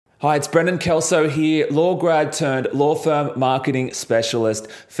Hi, it's Brendan Kelso here, law grad turned law firm marketing specialist,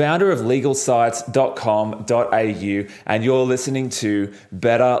 founder of legalsites.com.au, and you're listening to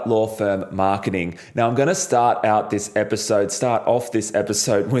Better Law Firm Marketing. Now, I'm going to start off this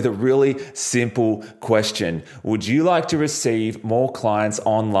episode with a really simple question. Would you like to receive more clients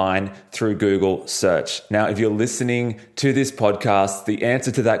online through Google search? Now, if you're listening to this podcast, the answer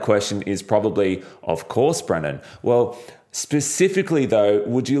to that question is probably, of course, Brendan. Well, specifically though,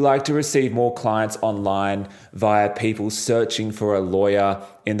 would you like to receive more clients online via people searching for a lawyer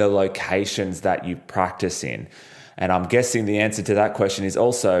in the locations that you practice in? And I'm guessing the answer to that question is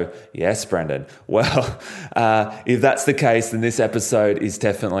also yes, Brendan. Well, if that's the case, then this episode is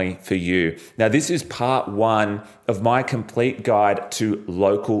definitely for you. Now, this is part one of my complete guide to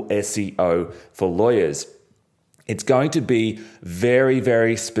local SEO for lawyers. It's going to be very,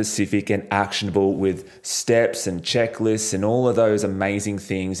 very specific and actionable with steps and checklists and all of those amazing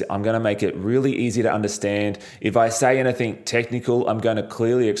things. I'm going to make it really easy to understand. If I say anything technical, I'm going to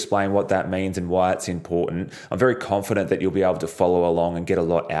clearly explain what that means and why it's important. I'm very confident that you'll be able to follow along and get a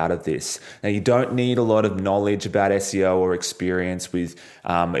lot out of this. Now, you don't need a lot of knowledge about SEO or experience with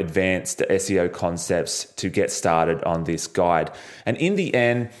advanced SEO concepts to get started on this guide. And in the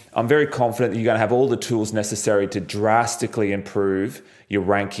end, I'm very confident that you're going to have all the tools necessary to drastically improve your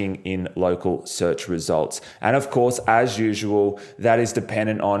ranking in local search results. And of course, as usual, that is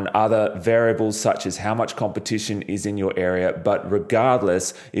dependent on other variables such as how much competition is in your area. But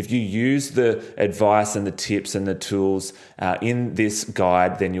regardless, if you use the advice and the tips and the tools in this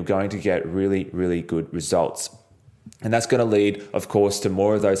guide, then you're going to get really, really good results. And that's going to lead, of course, to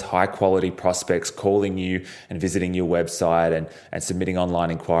more of those high quality prospects calling you and visiting your website and submitting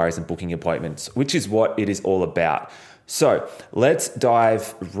online inquiries and booking appointments, which is what it is all about. So let's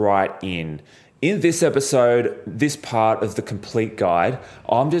dive right in. In this episode, this part of the complete guide,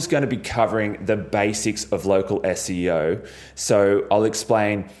 I'm just going to be covering the basics of local SEO. So I'll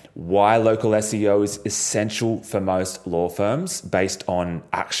explain why local SEO is essential for most law firms based on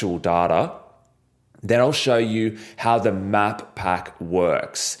actual data. Then I'll show you how the map pack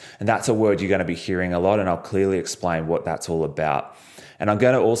works. And that's a word you're going to be hearing a lot, and I'll clearly explain what that's all about. And I'm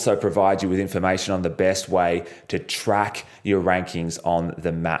going to also provide you with information on the best way to track your rankings on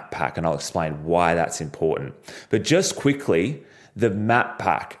the map pack, and I'll explain why that's important. But just quickly, the map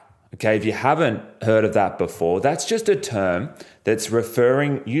pack. Okay, if you haven't heard of that before, that's just a term that's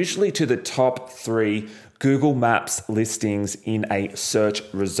referring usually to the top 3 Google Maps listings in a search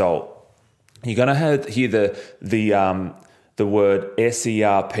result. You're going to hear the word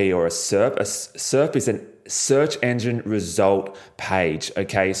SERP or a SERP. A SERP is a search engine result page.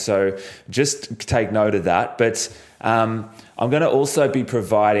 Okay, so just take note of that. But I'm going to also be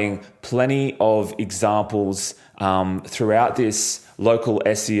providing plenty of examples throughout this local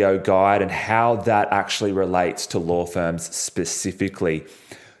SEO guide and how that actually relates to law firms specifically.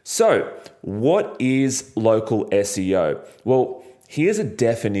 So, what is local SEO? Well, here's a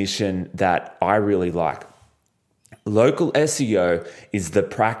definition that I really like. Local SEO is the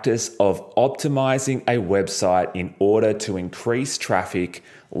practice of optimizing a website in order to increase traffic,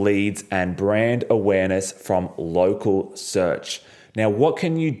 leads, and brand awareness from local search. Now, what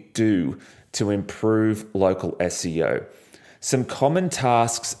can you do to improve local SEO? Some common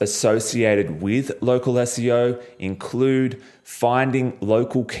tasks associated with local SEO include finding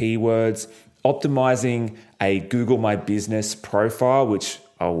local keywords, optimizing a Google My Business profile, which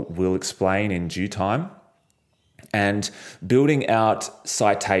I will explain in due time, and building out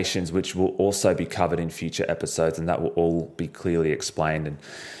citations, which will also be covered in future episodes, and that will all be clearly explained. And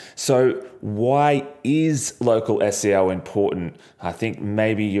so why is local SEO important? I think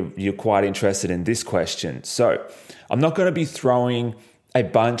maybe you're quite interested in this question. So I'm not going to be throwing a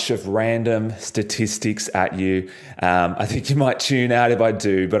bunch of random statistics at you. I think you might tune out if I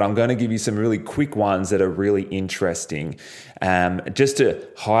do, but I'm going to give you some really quick ones that are really interesting, just to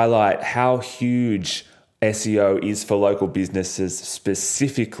highlight how huge SEO is for local businesses,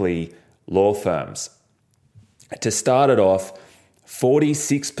 specifically law firms. To start it off,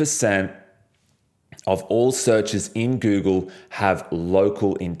 46% of all searches in Google have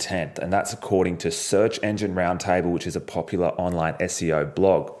local intent, and that's according to Search Engine Roundtable, which is a popular online SEO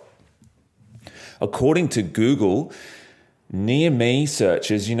blog. According to Google, near me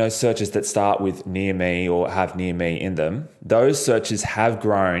searches, searches that start with near me or have near me in them, those searches have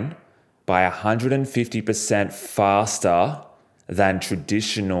grown by 150% faster than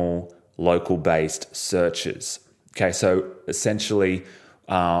traditional local-based searches. Okay, so essentially,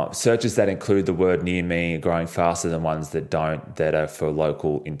 searches that include the word near me are growing faster than ones that don't, that are for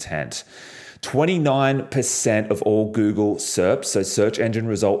local intent. 29% of all Google SERPs, so search engine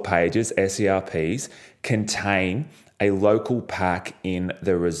result pages, SERPs, contain a local pack in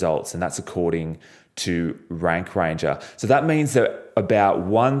the results, and that's according to Rank Ranger. So that means that about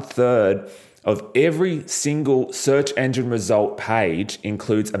 1/3 of every single search engine result page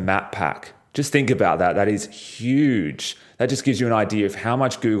includes a map pack. Just think about that. That is huge. That just gives you an idea of how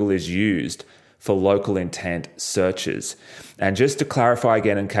much Google is used for local intent searches. And just to clarify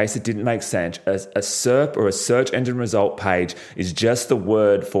again, in case it didn't make sense, a SERP or a search engine result page is just the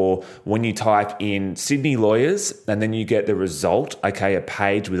word for when you type in Sydney lawyers and then you get the result, okay, a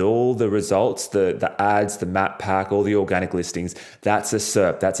page with all the results, the ads, the map pack, all the organic listings. That's a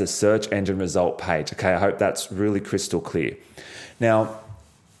SERP. That's a search engine result page. Okay, I hope that's really crystal clear. Now,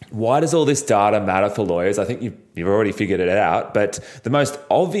 why does all this data matter for lawyers? I think you've already figured it out, but the most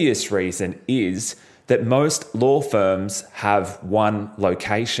obvious reason is that most law firms have one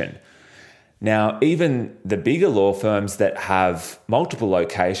location. Now, even the bigger law firms that have multiple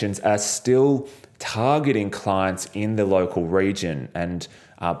locations are still targeting clients in the local region and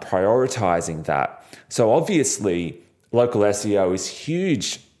prioritizing that. So obviously, local SEO is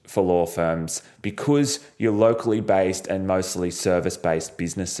huge for law firms because you're locally based and mostly service-based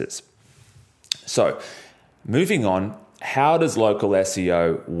businesses. So moving on, how does local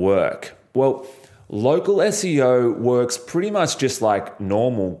SEO work? Well, local SEO works pretty much just like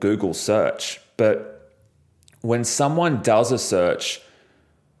normal Google search, but when someone does a search,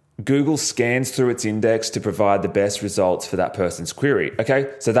 Google scans through its index to provide the best results for that person's query. Okay,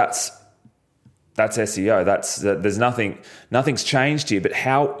 so that's SEO. There's nothing's changed here. But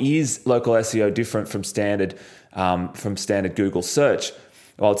how is local SEO different from standard Google search?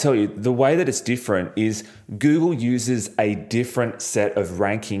 Well, I'll tell you, the way that it's different is Google uses a different set of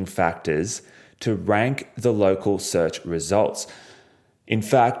ranking factors to rank the local search results. In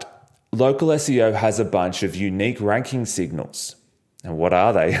fact, local SEO has a bunch of unique ranking signals. And what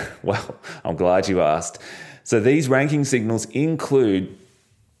are they? Well, I'm glad you asked. So these ranking signals include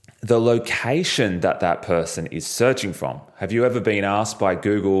the location that person is searching from. Have you ever been asked by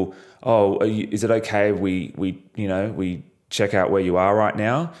Google, is it okay we check out where you are right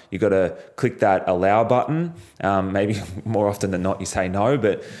now? You got to click that allow button. Maybe more often than not you say no,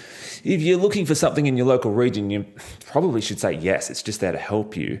 but if you're looking for something in your local region, you probably should say yes. It's just there to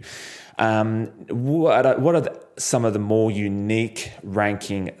help you. What are some of the more unique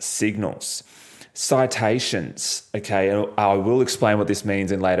ranking signals? Citations, okay, and I will explain what this means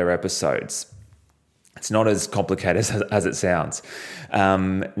in later episodes. It's not as complicated as it sounds.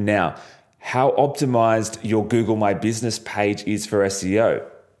 Now, how optimized your Google My Business page is for SEO.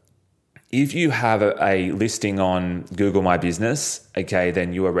 If you have a listing on Google My Business, okay,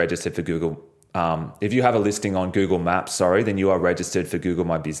 then you are registered for Google. If you have a listing on Google Maps, then you are registered for Google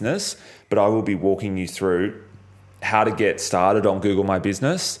My Business. But I will be walking you through how to get started on Google My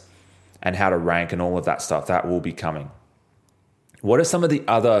Business and how to rank and all of that stuff. That will be coming. What are some of the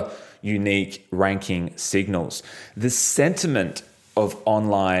other unique ranking signals? The sentiment of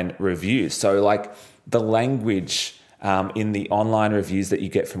online reviews. So like the language in the online reviews that you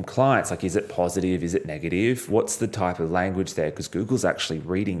get from clients, like is it positive, is it negative? What's the type of language there? Because Google's actually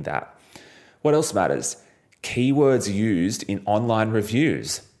reading that. What else matters? Keywords used in online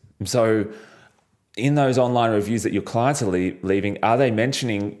reviews. So in those online reviews that your clients are leaving, are they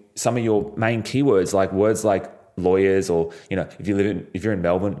mentioning some of your main keywords, like words like lawyers, or if you're in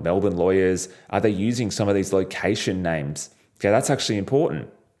Melbourne lawyers? Are they using some of these location names? Okay, that's actually important.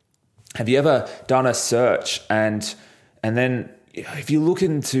 Have you ever done a search and then if you look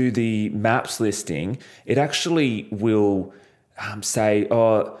into the maps listing, it actually will say,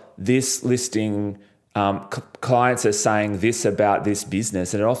 this listing, clients are saying this about this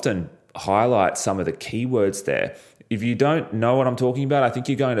business, and it often highlights some of the keywords there. If you don't know what I'm talking about, I think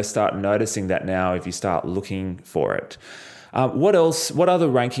you're going to start noticing that now if you start looking for it. What else? What other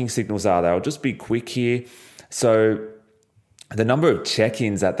ranking signals are there? I'll just be quick here. So the number of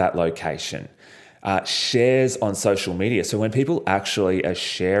check-ins at that location, shares on social media. So when people actually are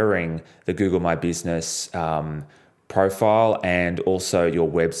sharing the Google My Business profile and also your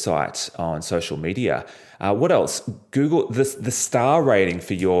website on social media. What else? Google the star rating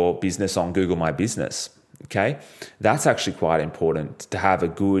for your business on Google My Business. Okay, that's actually quite important to have a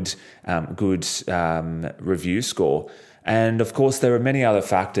good review score. And of course, there are many other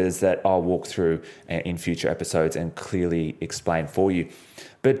factors that I'll walk through in future episodes and clearly explain for you.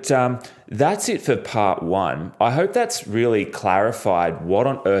 But that's it for part one. I hope that's really clarified what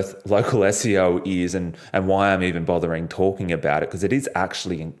on earth local SEO is and why I'm even bothering talking about it, because it is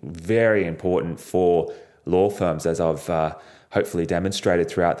actually very important for law firms, as I've hopefully demonstrated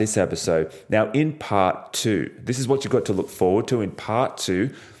throughout this episode. Now, in part 2, this is what you've got to look forward to. In part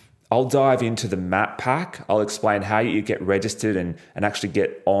 2, I'll dive into the map pack. I'll explain how you get registered and actually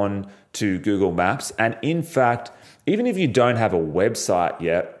get on to Google Maps. And in fact, even if you don't have a website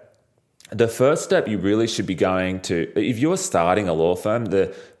yet, the first step you really should be going to, if you're starting a law firm,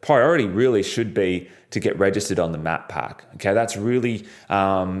 the priority really should be to get registered on the map pack. Okay, that's really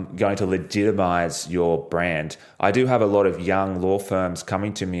going to legitimize your brand. I do have a lot of young law firms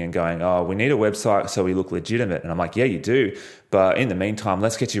coming to me and going, oh, we need a website so we look legitimate. And I'm like, yeah, you do. But in the meantime,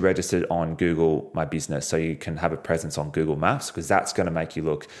 let's get you registered on Google My Business so you can have a presence on Google Maps, because that's going to make you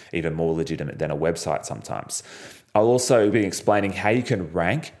look even more legitimate than a website sometimes. I'll also be explaining how you can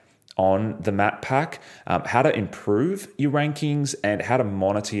rank on the map pack, how to improve your rankings and how to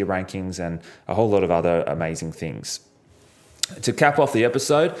monitor your rankings, and a whole lot of other amazing things. To cap off the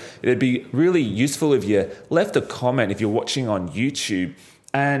episode, it'd be really useful if you left a comment if you're watching on YouTube,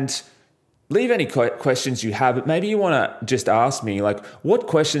 and leave any questions you have. But maybe you want to just ask me, like, what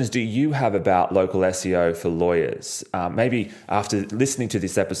questions do you have about local SEO for lawyers? Maybe after listening to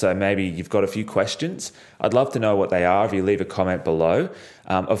this episode, maybe you've got a few questions. I'd love to know what they are if you leave a comment below.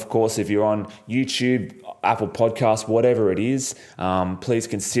 Of course, if you're on YouTube, Apple Podcasts, whatever it is, please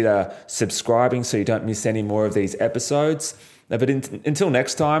consider subscribing so you don't miss any more of these episodes. But until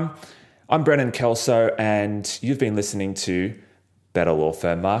next time, I'm Brennan Kelso, and you've been listening to Better Law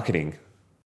Firm Marketing.